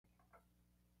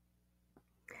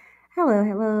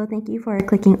Hello. Thank you for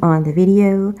clicking on the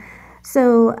video.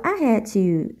 So I had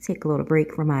to take a little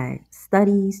break from my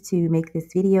studies to make this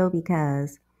video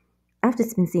because I've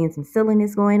just been seeing some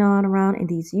silliness going on around in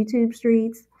these YouTube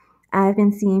streets. I've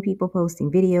been seeing people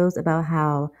posting videos about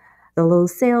how the low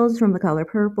sales from The Color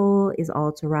Purple is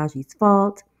all Taraji's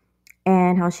fault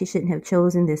and how she shouldn't have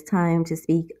chosen this time to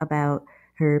speak about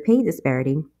her pay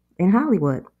disparity in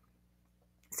Hollywood.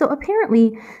 So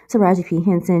apparently, Taraji P.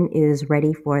 Henson is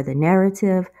ready for the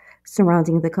narrative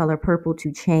surrounding The Color Purple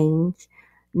to change.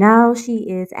 Now she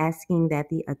is asking that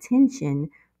the attention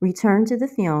return to the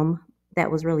film that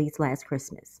was released last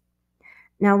Christmas.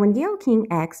 Now, when Gayle King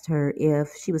asked her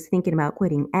if she was thinking about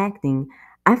quitting acting,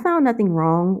 I found nothing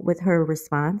wrong with her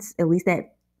response, at least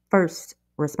that first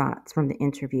response from the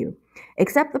interview,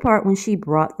 except the part when she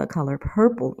brought The Color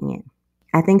Purple in.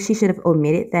 I think she should have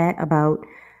omitted that about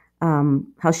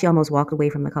how she almost walked away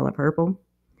from The Color Purple.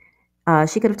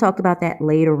 She could have talked about that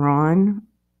later on.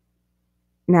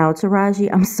 Now,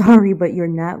 Taraji, I'm sorry, but you're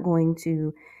not going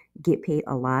to get paid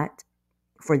a lot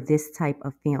for this type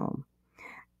of film.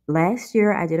 Last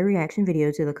year, I did a reaction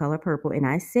video to The Color Purple, and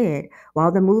I said,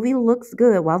 while the movie looks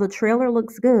good, while the trailer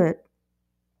looks good,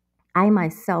 I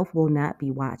myself will not be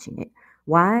watching it.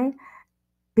 Why?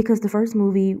 Because the first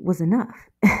movie was enough.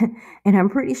 And I'm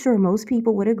pretty sure most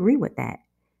people would agree with that.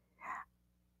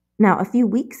 Now, a few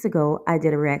weeks ago, I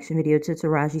did a reaction video to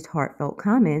Taraji's heartfelt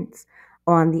comments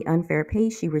on the unfair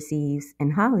pay she receives in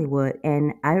Hollywood,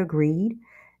 and I agreed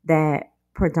that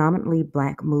predominantly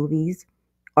Black movies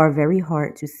are very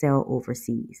hard to sell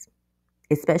overseas,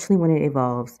 especially when it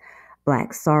involves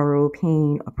Black sorrow,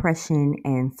 pain, oppression,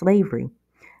 and slavery.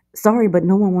 Sorry, but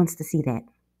no one wants to see that.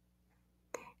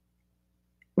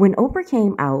 When Oprah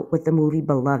came out with the movie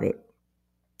Beloved,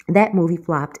 that movie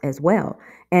flopped as well.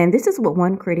 And this is what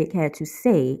one critic had to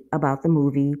say about the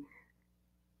movie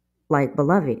like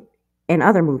Beloved and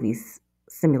other movies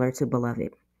similar to Beloved.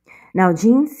 Now,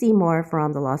 Jean Seymour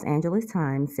from the Los Angeles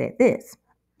Times said this.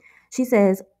 She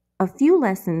says, "A few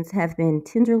lessons have been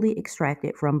tenderly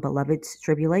extracted from Beloved's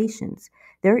tribulations.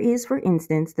 There is, for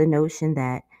instance, the notion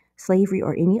that slavery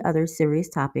or any other serious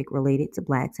topic related to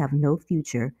Blacks have no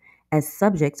future as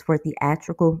subjects for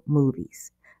theatrical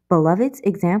movies. Beloved's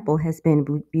example has been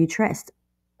buttressed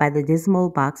by the dismal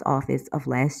box office of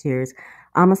last year's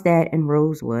Amistad and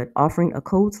Rosewood, offering a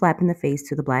cold slap in the face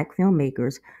to the Black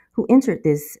filmmakers who entered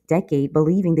this decade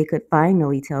believing they could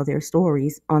finally tell their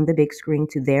stories on the big screen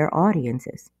to their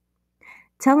audiences.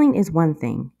 Telling is one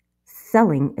thing,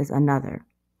 selling is another.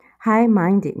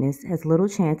 High-mindedness has little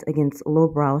chance against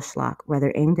lowbrow schlock,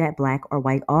 whether aimed at Black or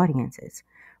white audiences.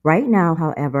 Right now,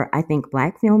 however, I think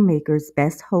Black filmmakers'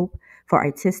 best hope for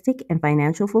artistic and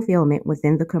financial fulfillment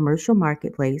within the commercial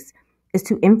marketplace is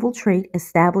to infiltrate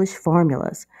established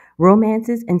formulas,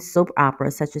 romances, and soap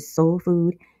operas such as Soul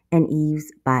Food and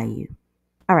Eve's Bayou."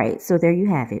 All right, so there you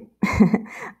have it.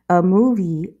 A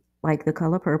movie like The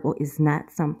Color Purple is not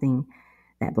something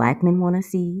that Black men want to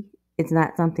see. It's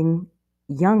not something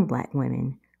young Black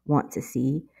women want to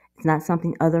see. It's not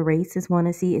something other races want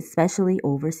to see, especially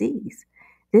overseas.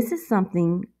 This is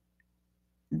something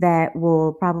that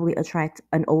will probably attract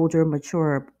an older,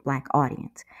 mature Black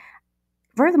audience.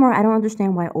 Furthermore, I don't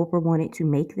understand why Oprah wanted to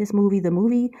make this movie. The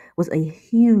movie was a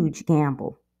huge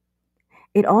gamble.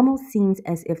 It almost seems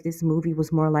as if this movie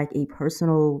was more like a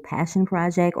personal passion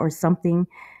project or something,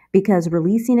 because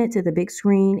releasing it to the big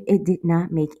screen, it did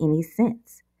not make any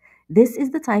sense. This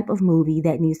is the type of movie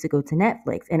that needs to go to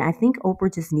Netflix, and I think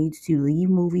Oprah just needs to leave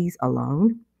movies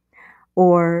alone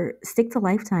or stick to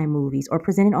Lifetime movies or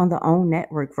present it on their own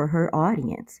network for her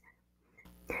audience.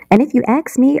 And if you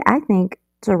ask me, I think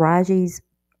Taraji's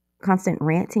constant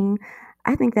ranting,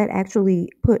 I think that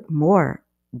actually put more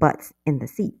butts in the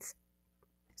seats.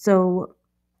 So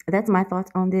that's my thoughts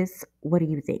on this. What do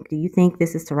you think? Do you think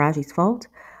this is Taraji's fault?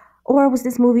 Or was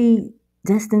this movie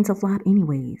destined to flop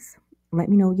anyways? Let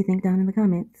me know what you think down in the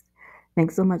comments.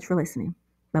 Thanks so much for listening.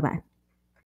 Bye-bye.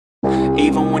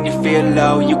 Even when you feel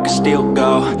low, you can still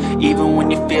go. Even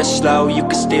when you feel slow, you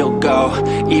can still go.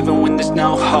 Even when there's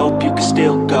no hope, you can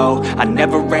still go. I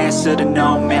never answer to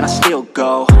no, man, I still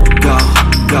go. Go,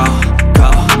 go,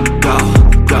 go, go.